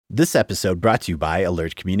This episode brought to you by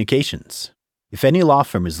Alert Communications. If any law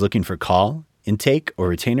firm is looking for call, intake, or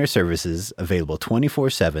retainer services available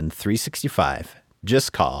 24/7, 365,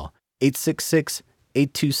 just call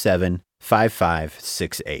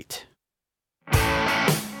 866-827-5568.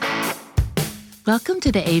 Welcome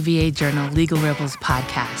to the ABA Journal Legal Rebels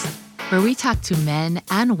podcast, where we talk to men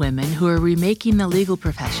and women who are remaking the legal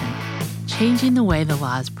profession, changing the way the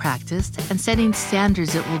law is practiced, and setting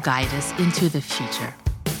standards that will guide us into the future.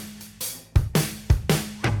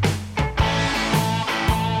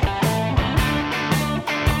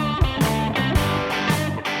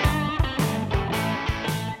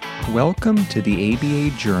 Welcome to the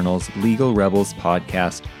ABA Journal's Legal Rebels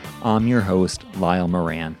podcast. I'm your host, Lyle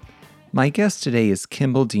Moran. My guest today is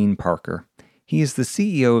Kimball Dean Parker. He is the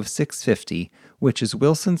CEO of 650, which is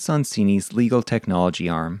Wilson Sonsini's legal technology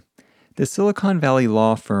arm. The Silicon Valley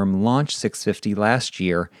law firm launched 650 last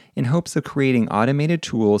year in hopes of creating automated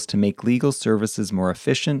tools to make legal services more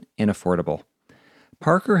efficient and affordable.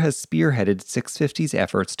 Parker has spearheaded 650's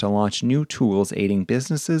efforts to launch new tools aiding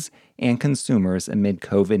businesses and consumers amid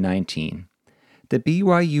COVID-19. The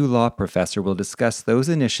BYU law professor will discuss those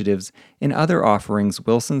initiatives and other offerings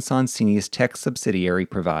Wilson Sonsini's tech subsidiary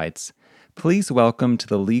provides. Please welcome to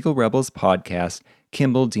the Legal Rebels podcast,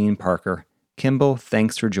 Kimball Dean Parker. Kimball,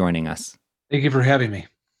 thanks for joining us. Thank you for having me.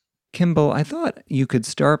 Kimball, I thought you could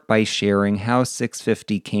start by sharing how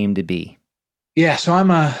 650 came to be. Yeah, so I'm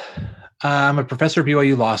a professor at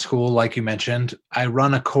BYU Law School, like you mentioned. I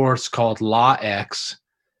run a course called LawX,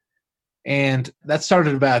 and that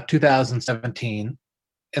started about 2017.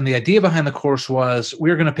 And the idea behind the course was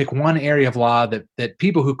we were going to pick one area of law that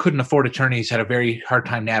people who couldn't afford attorneys had a very hard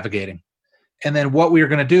time navigating. And then what we were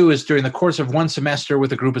going to do is during the course of one semester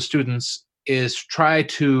with a group of students is try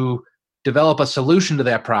to develop a solution to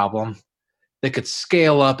that problem that could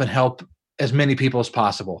scale up and help as many people as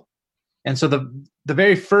possible. And so the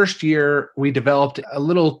very first year, we developed a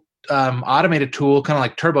little automated tool, kind of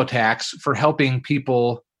like TurboTax, for helping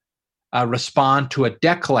people respond to a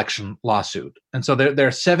debt collection lawsuit. And so there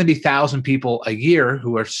are 70,000 people a year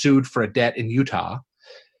who are sued for a debt in Utah.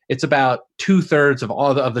 It's about 2/3 of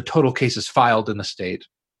all of the total cases filed in the state.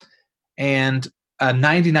 And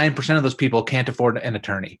 99% of those people can't afford an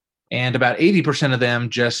attorney. And about 80% of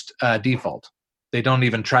them just default. They don't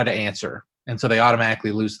even try to answer. And so they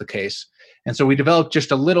automatically lose the case. And so we developed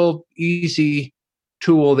just a little easy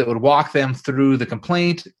tool that would walk them through the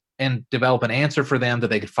complaint and develop an answer for them that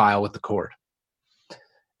they could file with the court.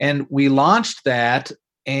 And we launched that,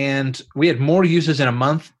 and we had more uses in a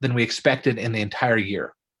month than we expected in the entire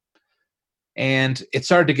year. And it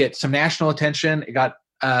started to get some national attention. It got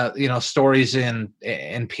stories in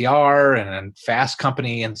NPR and in Fast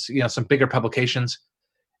Company and some bigger publications.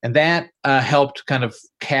 And that helped kind of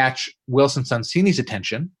catch Wilson Sonsini's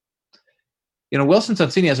attention. Wilson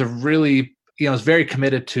Sonsini has a really, is very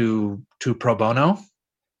committed to pro bono.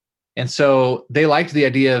 And so they liked the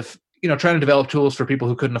idea of, trying to develop tools for people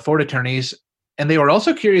who couldn't afford attorneys. And they were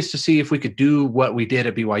also curious to see if we could do what we did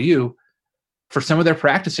at BYU for some of their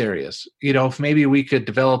practice areas. If maybe we could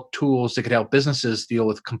develop tools that could help businesses deal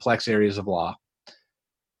with complex areas of law.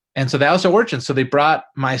 And so that was our origin. So they brought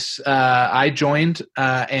I joined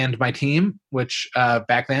and my team, which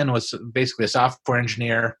back then was basically a software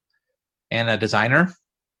engineer and a designer.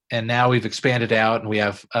 And now we've expanded out and we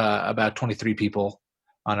have about 23 people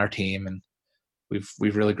on our team. And we've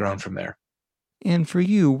really grown from there. And for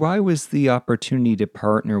you, why was the opportunity to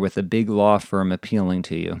partner with a big law firm appealing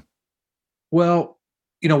to you? Well,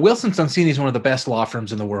 Wilson Sonsini is one of the best law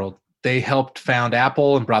firms in the world. They helped found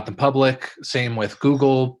Apple and brought them public. Same with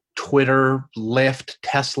Google, Twitter, Lyft,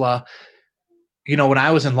 Tesla. When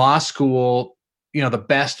I was in law school, the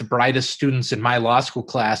best, brightest students in my law school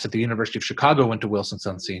class at the University of Chicago went to Wilson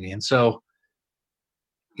Sonsini. And so,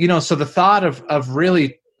 so the thought of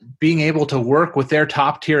really being able to work with their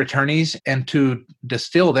top tier attorneys and to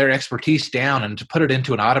distill their expertise down and to put it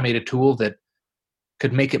into an automated tool that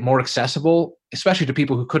could make it more accessible, especially to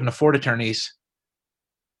people who couldn't afford attorneys,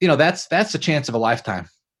 that's the chance of a lifetime.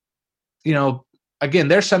 Again,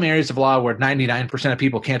 there's some areas of law where 99% of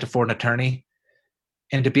people can't afford an attorney.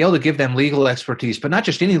 And to be able to give them legal expertise, but not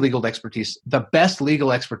just any legal expertise, the best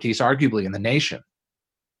legal expertise arguably in the nation,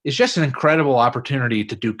 is just an incredible opportunity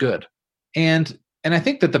to do good. And I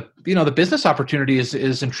think that the business opportunity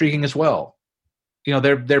is intriguing as well.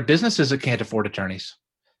 They're businesses that can't afford attorneys.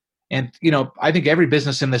 And, I think every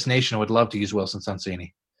business in this nation would love to use Wilson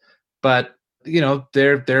Sonsini. But,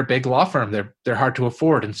 they're a big law firm. They're hard to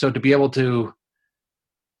afford. And so to be able to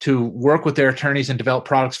work with their attorneys and develop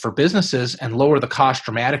products for businesses and lower the cost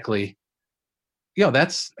dramatically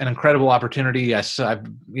that's an incredible opportunity. I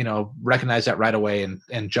recognized that right away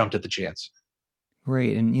and jumped at the chance.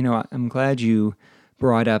 Great. And, I'm glad you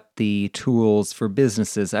brought up the tools for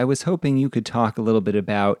businesses. I was hoping you could talk a little bit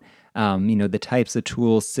about, the types of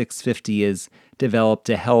tools 650 has developed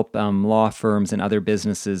to help law firms and other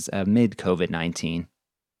businesses amid COVID-19.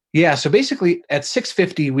 Yeah. So basically at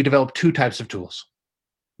 650, we developed two types of tools.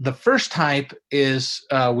 The first type is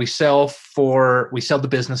we sell to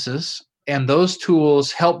businesses, and those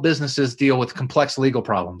tools help businesses deal with complex legal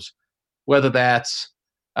problems, whether that's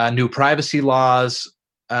new privacy laws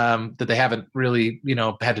that they haven't really,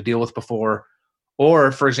 had to deal with before,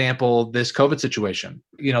 or, for example, this COVID situation,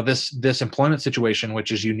 this employment situation,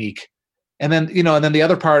 which is unique. And then, the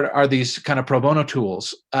other part are these kind of pro bono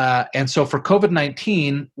tools. And so for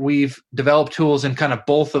COVID-19, we've developed tools in kind of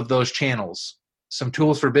both of those channels, some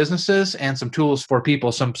tools for businesses and some tools for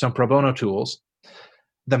people, some pro bono tools.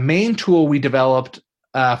 The main tool we developed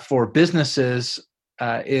for businesses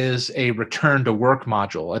is a return to work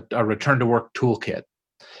module, a return to work toolkit.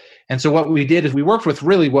 And so what we did is we worked with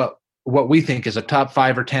really what we think is a top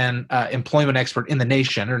 5 or 10 employment expert in the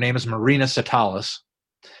nation. Her name is Marina Satalis.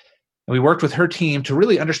 And we worked with her team to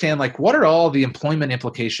really understand, what are all the employment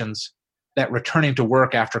implications that returning to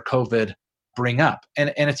work after COVID bring up?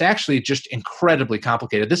 And it's actually just incredibly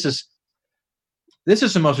complicated. This is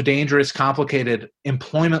the most dangerous, complicated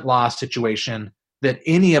employment law situation that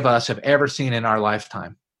any of us have ever seen in our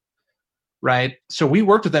lifetime, right? So we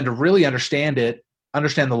worked with them to really understand it,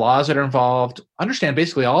 understand the laws that are involved, understand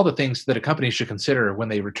basically all the things that a company should consider when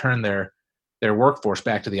they return their workforce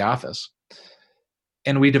back to the office.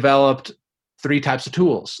 And we developed 3 types of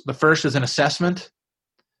tools. The first is an assessment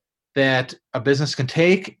that a business can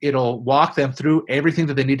take. It'll walk them through everything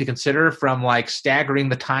that they need to consider, from staggering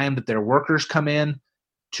the time that their workers come in,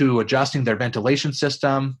 to adjusting their ventilation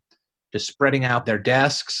system, to spreading out their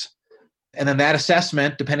desks. And then that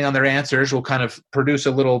assessment, depending on their answers, will kind of produce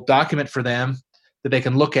a little document for them that they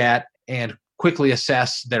can look at and quickly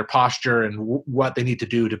assess their posture and what they need to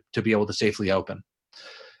do to be able to safely open.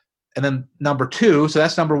 And then number 2, so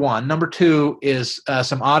that's number 1. Number 2 is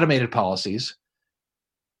some automated policies.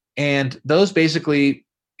 And those basically,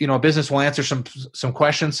 a business will answer some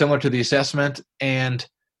questions similar to the assessment, and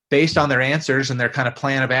based on their answers and their kind of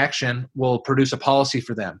plan of action, will produce a policy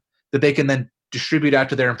for them that they can then distribute out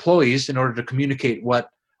to their employees in order to communicate what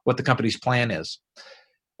the company's plan is.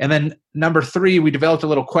 And then number 3, we developed a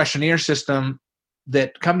little questionnaire system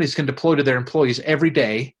that companies can deploy to their employees every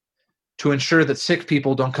day to ensure that sick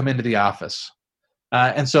people don't come into the office.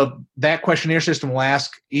 And so that questionnaire system will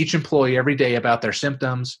ask each employee every day about their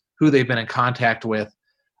symptoms, who they've been in contact with,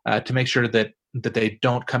 to make sure that they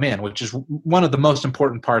don't come in, which is one of the most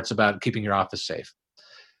important parts about keeping your office safe.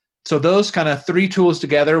 So those kind of 3 tools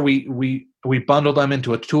together, we bundled them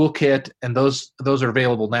into a toolkit, and those are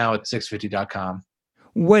available now at 650.com.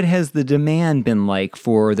 What has the demand been like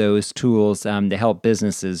for those tools to help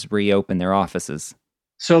businesses reopen their offices?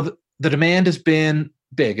 So the demand has been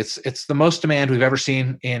big. It's the most demand we've ever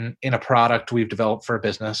seen in a product we've developed for a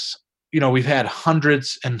business. We've had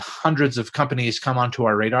hundreds and hundreds of companies come onto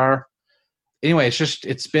our radar. Anyway,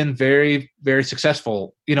 it's been very, very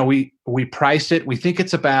successful. We price it. We think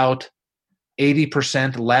it's about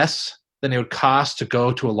 80% less than it would cost to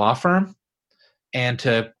go to a law firm and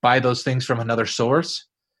to buy those things from another source.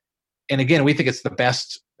 And again, we think it's the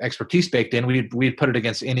best expertise baked in. We'd put it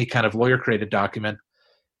against any kind of lawyer-created document.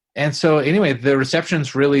 And so anyway, the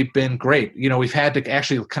reception's really been great. We've had to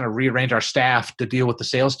actually kind of rearrange our staff to deal with the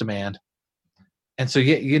sales demand. And so,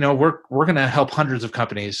 we're going to help hundreds of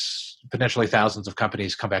companies, potentially thousands of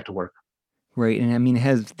companies, come back to work. Right. And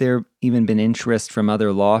has there even been interest from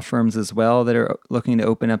other law firms as well that are looking to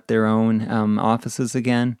open up their own offices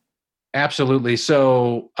again? Absolutely.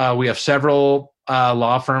 So we have several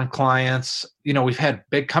law firm clients. We've had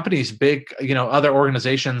big companies, other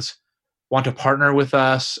organizations want to partner with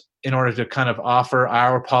us in order to kind of offer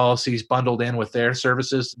our policies bundled in with their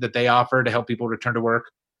services that they offer to help people return to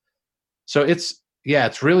work. So it's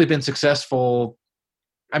really been successful.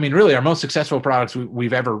 Really our most successful products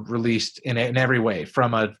we've ever released in every way,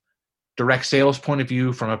 from a direct sales point of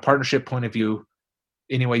view, from a partnership point of view,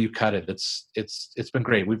 any way you cut it. It's been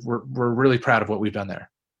great. We're really proud of what we've done there.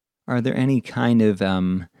 Are there any kind of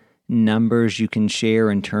numbers you can share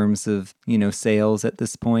in terms of, sales at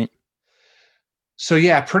this point? So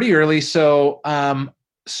pretty early. So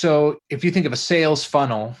if you think of a sales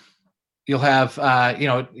funnel, you'll have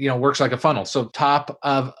works like a funnel. So top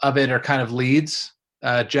of it are kind of leads,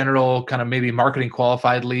 general kind of maybe marketing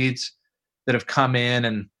qualified leads that have come in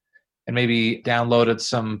and maybe downloaded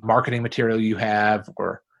some marketing material you have,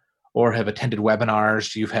 or or have attended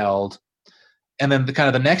webinars you've held. And then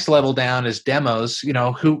the next level down is demos.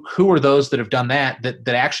 Who are those that have done that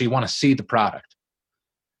actually want to see the product?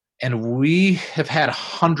 And we have had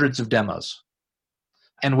hundreds of demos.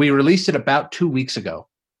 And we released it about 2 weeks ago.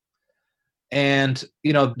 And,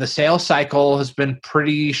 the sales cycle has been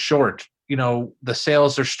pretty short. The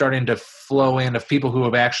sales are starting to flow in of people who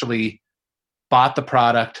have actually bought the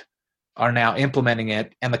product, are now implementing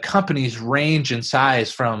it. And the companies range in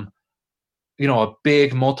size from, a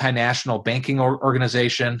big multinational banking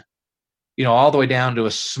organization, all the way down to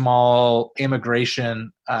a small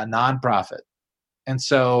immigration nonprofit. And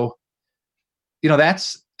so,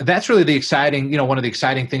 that's really the exciting, one of the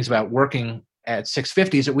exciting things about working at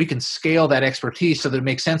 650 is that we can scale that expertise so that it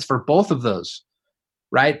makes sense for both of those,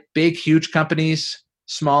 right? Big, huge companies,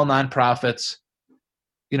 small nonprofits.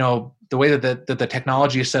 The way that the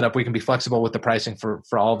technology is set up, we can be flexible with the pricing for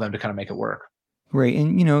all of them to kind of make it work. Right.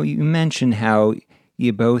 And, you mentioned how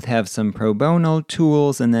you both have some pro bono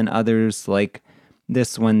tools and then others like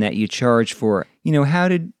this one that you charge for. How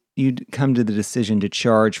did you come to the decision to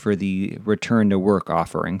charge for the return to work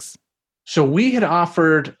offerings? So we had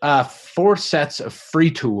offered 4 sets of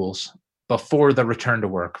free tools before the return to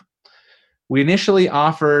work. We initially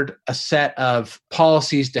offered a set of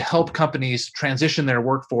policies to help companies transition their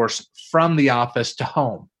workforce from the office to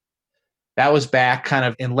home. That was back kind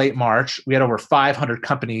of in late March. We had over 500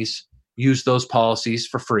 companies use those policies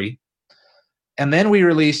for free. And then we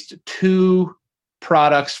released 2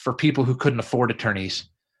 products for people who couldn't afford attorneys.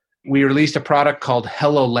 We released a product called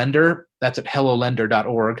Hello Lender. That's at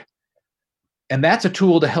hellolender.org. And that's a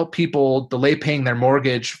tool to help people delay paying their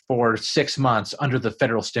mortgage for 6 months under the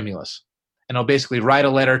federal stimulus. And it'll basically write a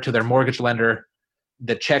letter to their mortgage lender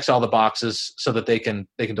that checks all the boxes so that they can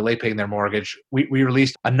delay paying their mortgage. We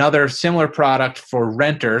released another similar product for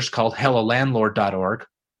renters called hellolandlord.org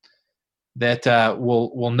that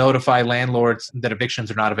will notify landlords that evictions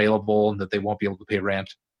are not available and that they won't be able to pay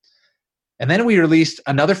rent. And then we released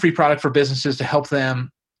another free product for businesses to help them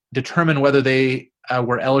determine whether they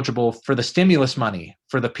were eligible for the stimulus money,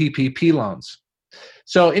 for the PPP loans.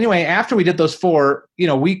 So anyway, after we did those 4,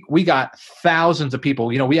 we got thousands of people.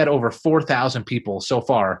 We had over 4,000 people so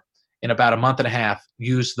far in about a month and a half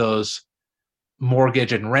use those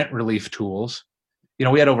mortgage and rent relief tools.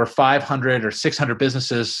 We had over 500 or 600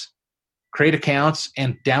 businesses create accounts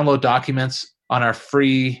and download documents on our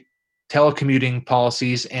free telecommuting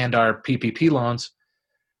policies and our PPP loans.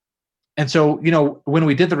 And so, when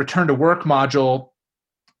we did the return to work module,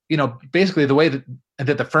 basically the way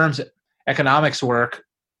that the firm's economics work,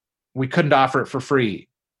 we couldn't offer it for free.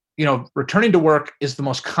 Returning to work is the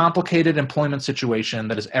most complicated employment situation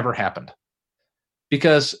that has ever happened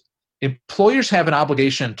because employers have an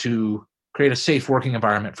obligation to create a safe working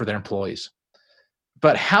environment for their employees.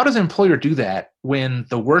 But how does an employer do that when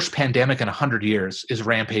the worst pandemic in 100 years is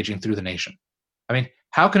rampaging through the nation? I mean,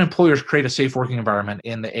 how can employers create a safe working environment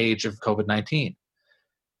in the age of COVID-19?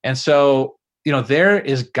 And so, there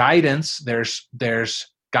is guidance. There's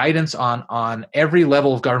guidance on every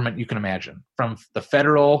level of government you can imagine, from the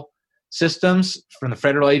federal systems, from the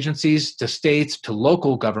federal agencies to states to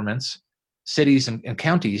local governments, cities and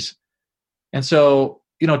counties. And so,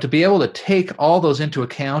 to be able to take all those into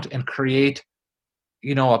account and create,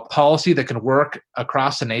 a policy that can work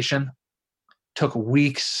across the nation took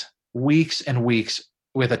weeks and weeks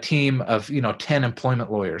with a team of, 10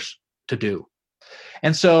 employment lawyers to do.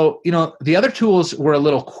 And so, the other tools were a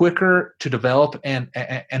little quicker to develop and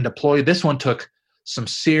deploy. This one took some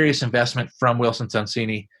serious investment from Wilson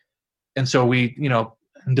Sonsini. And so we,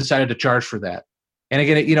 decided to charge for that. And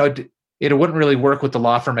again, it wouldn't really work with the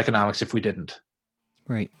law firm economics if we didn't.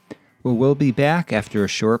 Right. Well, we'll be back after a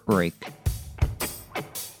short break.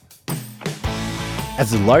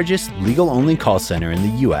 As the largest legal-only call center in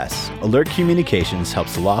the U.S., Alert Communications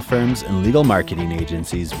helps law firms and legal marketing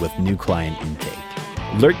agencies with new client intake.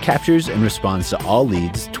 Alert captures and responds to all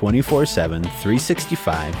leads 24/7,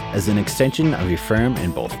 365 as an extension of your firm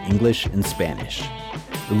in both English and Spanish.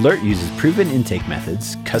 Alert uses proven intake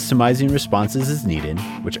methods, customizing responses as needed,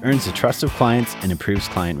 which earns the trust of clients and improves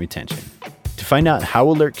client retention. To find out how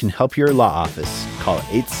Alert can help your law office, call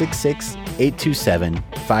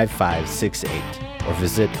 866-827-5568 or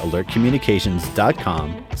visit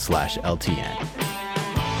alertcommunications.com/LTN.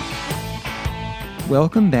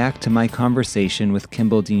 Welcome back to my conversation with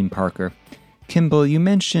Kimball Dean Parker. Kimball, you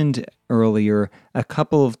mentioned earlier a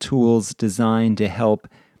couple of tools designed to help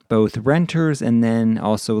both renters and then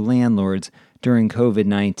also landlords during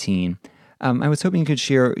COVID-19. I was hoping you could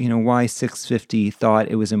share, why 650 thought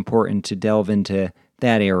it was important to delve into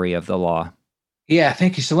that area of the law. Yeah,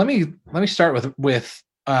 thank you. So let me start with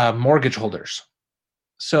mortgage holders.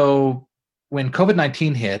 So when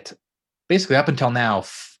COVID-19 hit, basically up until now,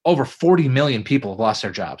 over 40 million people have lost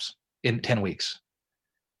their jobs in 10 weeks.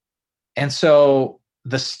 And so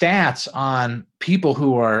the stats on people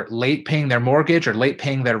who are late paying their mortgage or late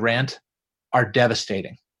paying their rent are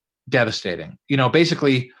devastating. Devastating.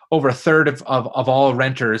 Basically over a third of all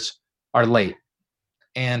renters are late.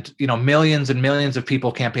 And, millions and millions of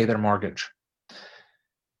people can't pay their mortgage.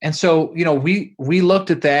 And so, we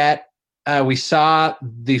looked at that. We saw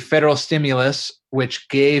the federal stimulus, which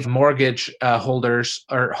gave mortgage holders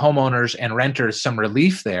or homeowners and renters some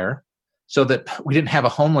relief there so that we didn't have a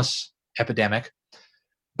homeless epidemic.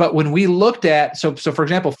 But when we looked at, so for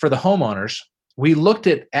example, for the homeowners, we looked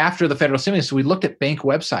at, after the federal stimulus, we looked at bank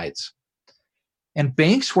websites. And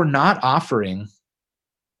banks were not offering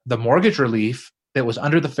the mortgage relief that was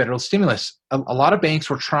under the federal stimulus. A lot of banks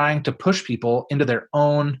were trying to push people into their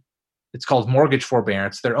own, it's called mortgage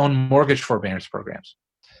forbearance, their own mortgage forbearance programs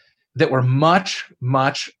that were much,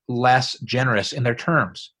 much less generous in their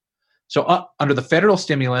terms. So under the federal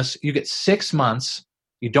stimulus, you get 6 months,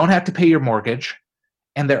 you don't have to pay your mortgage,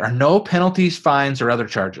 and there are no penalties, fines, or other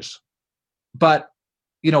charges. But,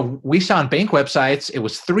 we saw on bank websites, it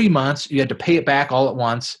was 3 months, you had to pay it back all at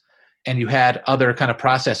once, and you had other kind of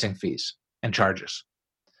processing fees and charges.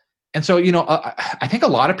 And so, I think a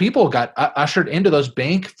lot of people got ushered into those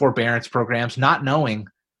bank forbearance programs not knowing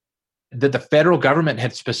that the federal government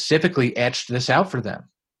had specifically etched this out for them.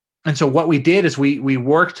 And so what we did is we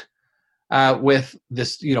worked with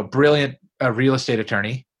this, brilliant real estate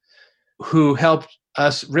attorney who helped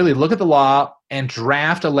us really look at the law and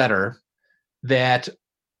draft a letter that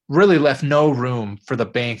really left no room for the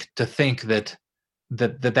bank to think that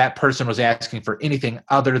person was asking for anything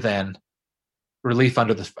other than relief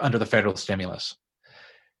under the federal stimulus.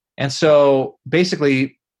 And so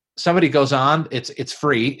basically somebody goes on, it's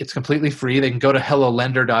free, it's completely free. They can go to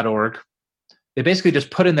hellolender.org. They basically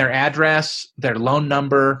just put in their address, their loan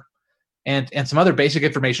number, and some other basic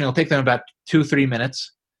information. It'll take them about 2-3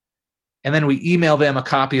 minutes. And then we email them a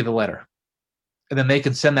copy of the letter. And then they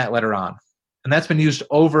can send that letter on. And that's been used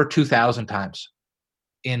over 2,000 times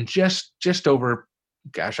in just over,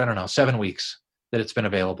 7 weeks that it's been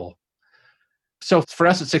available. So for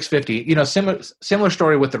us at 650, similar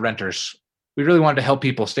story with the renters. We really wanted to help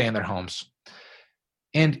people stay in their homes.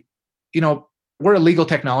 And, we're a legal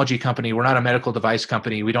technology company. We're not a medical device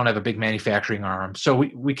company. We don't have a big manufacturing arm. So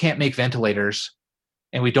we can't make ventilators,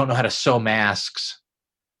 and we don't know how to sew masks.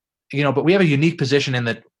 But we have a unique position in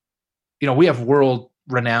that, we have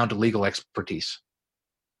world-renowned legal expertise.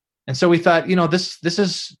 And so we thought, this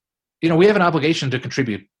is, we have an obligation to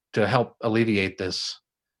contribute to help alleviate this.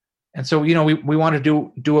 And so, we want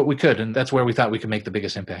to do what we could, and that's where we thought we could make the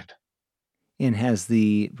biggest impact. And has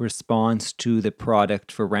the response to the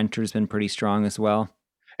product for renters been pretty strong as well?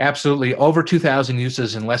 Absolutely. Over 2,000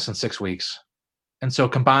 uses in less than 6 weeks. And so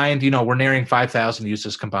combined, we're nearing 5,000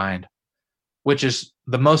 uses combined, which is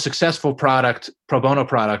the most successful product, pro bono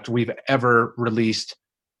product we've ever released,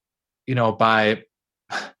 by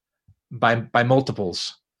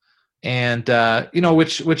multiples. And,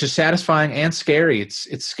 which is satisfying and scary.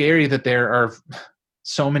 It's scary that there are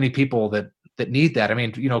so many people that need that. I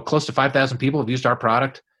mean, close to 5,000 people have used our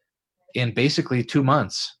product in basically 2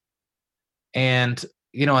 months. And,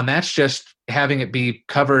 and that's just having it be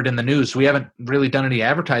covered in the news. We haven't really done any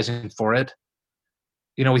advertising for it.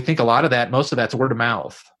 We think most of that's word of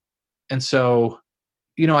mouth. And so,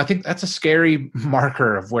 I think that's a scary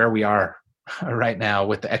marker of where we are right now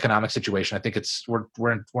with the economic situation. I think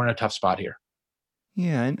we're in a tough spot here.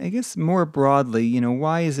 Yeah. And I guess more broadly,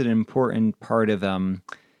 why is it an important part of,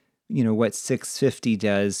 what 650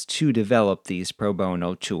 does to develop these pro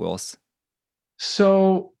bono tools?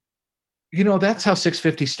 So, that's how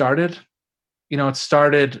 650 started. It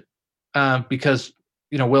started because,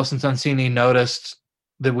 Wilson Sonsini noticed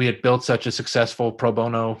that we had built such a successful pro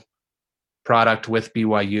bono product with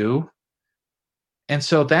BYU. And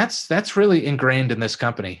so that's really ingrained in this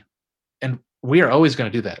company. And we are always going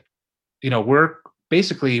to do that.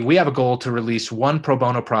 We have a goal to release one pro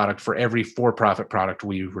bono product for every for-profit product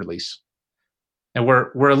we release. And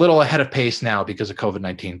we're a little ahead of pace now because of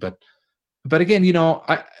COVID-19. But again,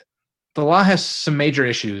 the law has some major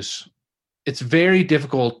issues. It's very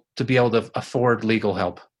difficult to be able to afford legal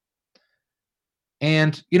help.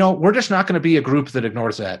 And, we're just not going to be a group that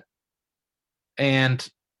ignores that. And,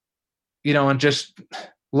 and just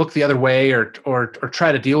look the other way or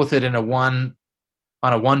try to deal with it on a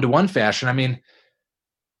one-to-one fashion. I mean,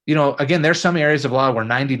 again, there's some areas of law where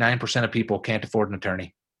 99% of people can't afford an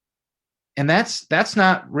attorney. And that's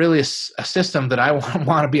not really a system that I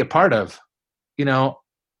want to be a part of.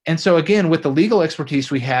 And so again, with the legal expertise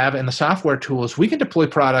we have and the software tools, we can deploy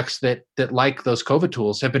products that like those COVID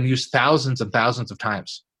tools, have been used thousands and thousands of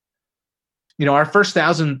times. Our first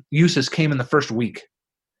 1,000 uses came in the first week.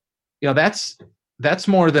 That's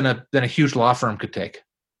more than a huge law firm could take.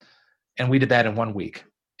 And we did that in 1 week.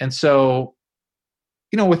 And so,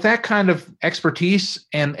 with that kind of expertise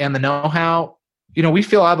and the know-how, we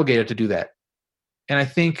feel obligated to do that. And I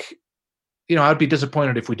think, I would be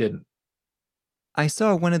disappointed if we didn't. I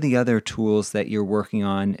saw one of the other tools that you're working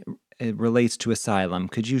on, it relates to Asylum.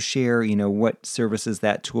 Could you share, what services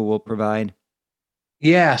that tool will provide?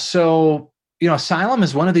 Yeah. So, Asylum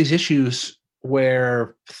is one of these issues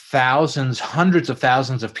where thousands, hundreds of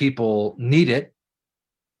thousands of people need it,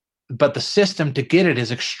 but the system to get it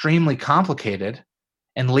is extremely complicated,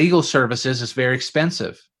 and legal services is very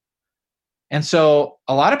expensive. And so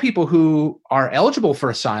a lot of people who are eligible for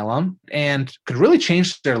asylum and could really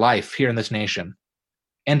change their life here in this nation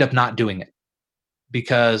end up not doing it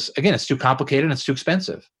because, again, it's too complicated and it's too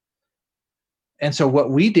expensive. And so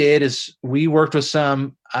what we did is we worked with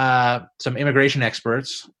some immigration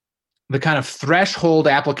experts. The kind of threshold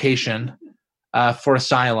application for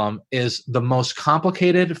asylum is the most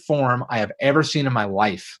complicated form I have ever seen in my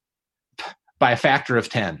life by a factor of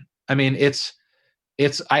 10. I mean,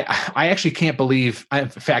 I actually can't believe, in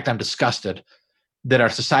fact, I'm disgusted that our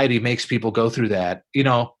society makes people go through that,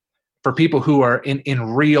 for people who are in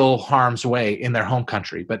real harm's way in their home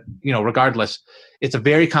country. But, regardless, it's a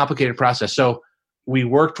very complicated process. So we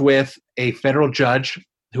worked with a federal judge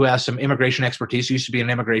who has some immigration expertise, used to be an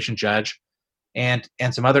immigration judge, and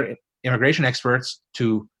some other immigration experts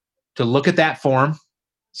to look at that form,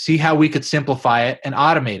 see how we could simplify it and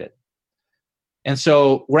automate it. And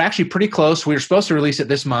so we're actually pretty close. We were supposed to release it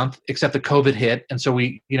this month, except the COVID hit. And so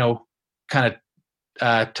we, kind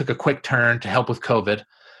of took a quick turn to help with COVID.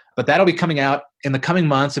 But that'll be coming out in the coming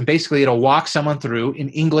months. And basically it'll walk someone through in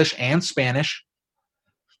English and Spanish,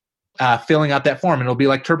 filling out that form. And it'll be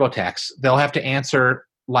like TurboTax. They'll have to answer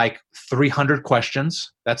like 300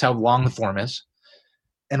 questions. That's how long the form is.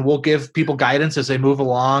 And we'll give people guidance as they move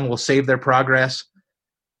along. We'll save their progress.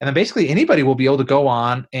 And then basically anybody will be able to go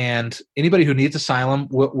on, and anybody who needs asylum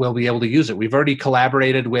will be able to use it. We've already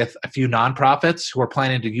collaborated with a few nonprofits who are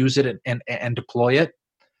planning to use it and deploy it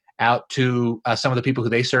out to some of the people who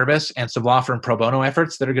they service, and some law firm pro bono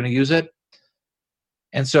efforts that are going to use it.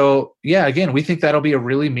 And so, yeah, again, we think that'll be a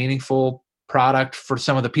really meaningful product for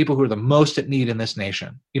some of the people who are the most at need in this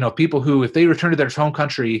nation. People who, if they return to their home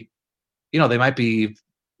country, they might be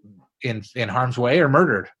in harm's way or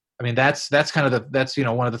murdered. I mean, that's kind of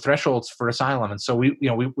one of the thresholds for asylum. And so we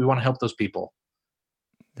want to help those people.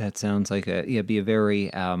 That sounds like be a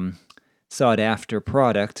very sought after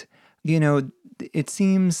product. It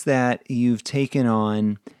seems that you've taken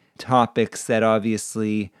on topics that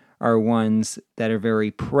obviously are ones that are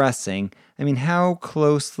very pressing. I mean, how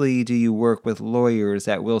closely do you work with lawyers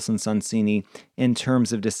at Wilson Sonsini in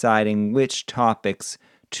terms of deciding which topics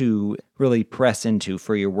to really press into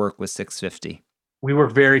for your work with 650? We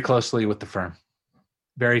work very closely with the firm,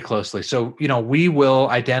 very closely. So, we will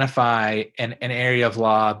identify an area of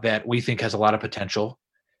law that we think has a lot of potential.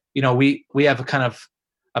 We have a kind of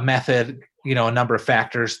a method, a number of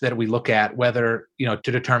factors that we look at whether, to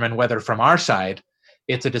determine whether from our side,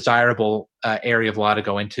 it's a desirable area of law to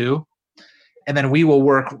go into. And then we will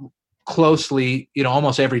work closely,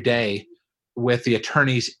 almost every day with the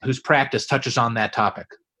attorneys whose practice touches on that topic.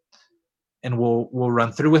 And we'll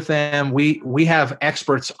run through with them. We have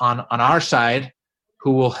experts on our side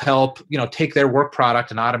who will help, take their work product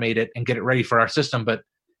and automate it and get it ready for our system, but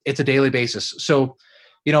it's a daily basis. So,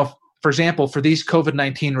 for example, for these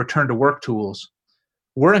COVID-19 return to work tools,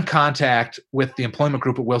 we're in contact with the employment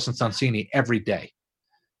group at Wilson Sonsini every day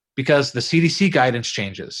because the CDC guidance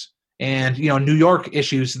changes. And, New York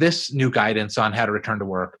issues this new guidance on how to return to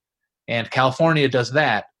work, and California does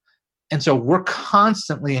that. And so we're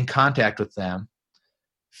constantly in contact with them,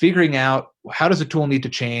 figuring out how does the tool need to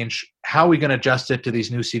change, how are we going to adjust it to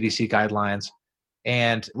these new CDC guidelines,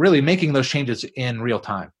 and really making those changes in real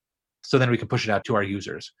time so then we can push it out to our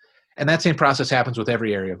users. And that same process happens with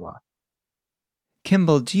every area of law.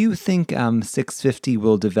 Kimball, do you think 650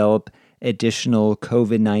 will develop additional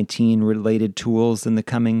COVID-19 related tools in the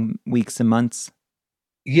coming weeks and months?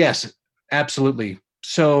 Yes, absolutely.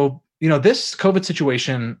 So, this COVID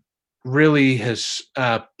situation really has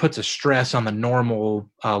puts a stress on the normal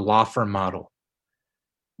law firm model.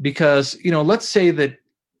 Because, let's say that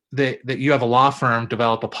you have a law firm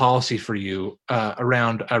develop a policy for you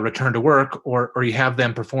around a return to work, or you have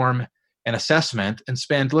them perform an assessment and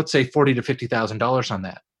spend, let's say, $40,000 to $50,000 on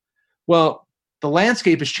that. Well, the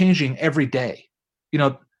landscape is changing every day.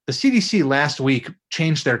 the CDC last week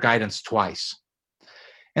changed their guidance twice.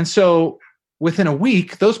 And so within a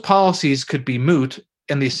week, those policies could be moot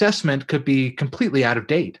and the assessment could be completely out of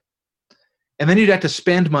date. And then you'd have to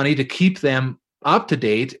spend money to keep them up to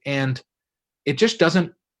date, and it just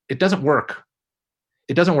doesn't work.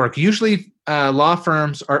 It doesn't work. Usually law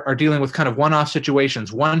firms are dealing with kind of one-off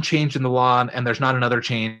situations, one change in the law, and there's not another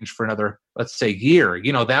change for another, let's say, year.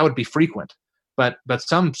 That would be frequent. But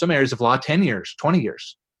some areas of law, 10 years, 20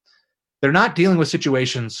 years. They're not dealing with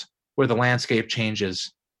situations where the landscape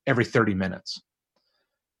changes every 30 minutes.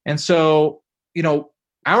 And so,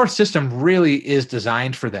 our system really is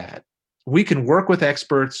designed for that. We can work with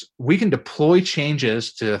experts. We can deploy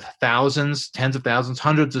changes to thousands, tens of thousands,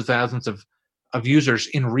 hundreds of thousands of users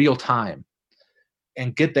in real time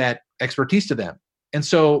and get that expertise to them. And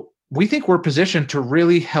so we think we're positioned to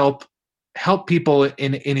really help people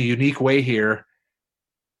in a unique way here.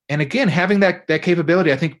 And again, having that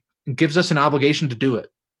capability, I think, gives us an obligation to do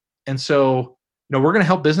it. And so, we're going to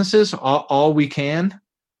help businesses all we can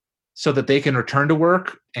so that they can return to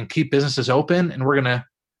work and keep businesses open. And we're going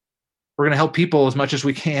to help people as much as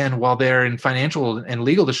we can while they're in financial and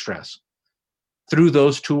legal distress through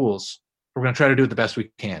those tools. We're going to try to do it the best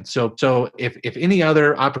we can. So if any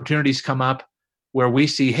other opportunities come up where we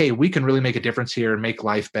see, hey, we can really make a difference here and make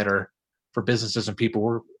life better for businesses and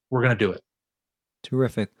people, we're going to do it.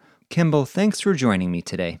 Terrific. Kimball, thanks for joining me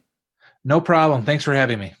today. No problem. Thanks for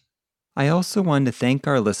having me. I also want to thank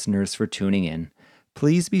our listeners for tuning in.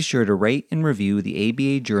 Please be sure to rate and review the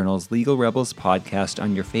ABA Journal's Legal Rebels podcast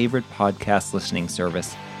on your favorite podcast listening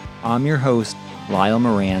service. I'm your host, Lyle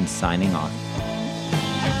Moran, signing off.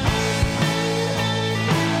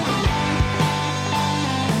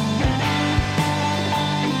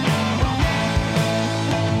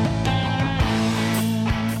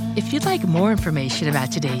 If you'd like more information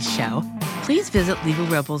about today's show, please visit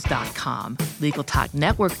LegalRebels.com,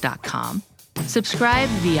 LegalTalkNetwork.com, subscribe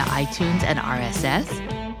via iTunes and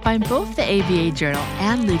RSS, find both the ABA Journal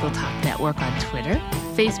and Legal Talk Network on Twitter,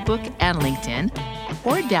 Facebook, and LinkedIn,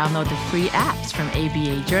 or download the free apps from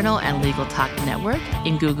ABA Journal and Legal Talk Network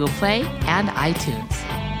in Google Play and iTunes.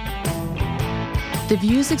 The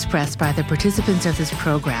views expressed by the participants of this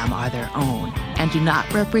program are their own and do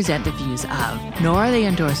not represent the views of, nor are they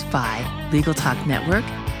endorsed by, Legal Talk Network,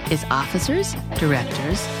 its officers,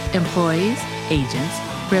 directors, employees, agents,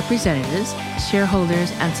 representatives,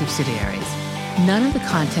 shareholders, and subsidiaries. None of the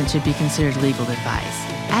content should be considered legal advice.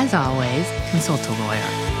 As always, consult a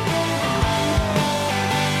lawyer.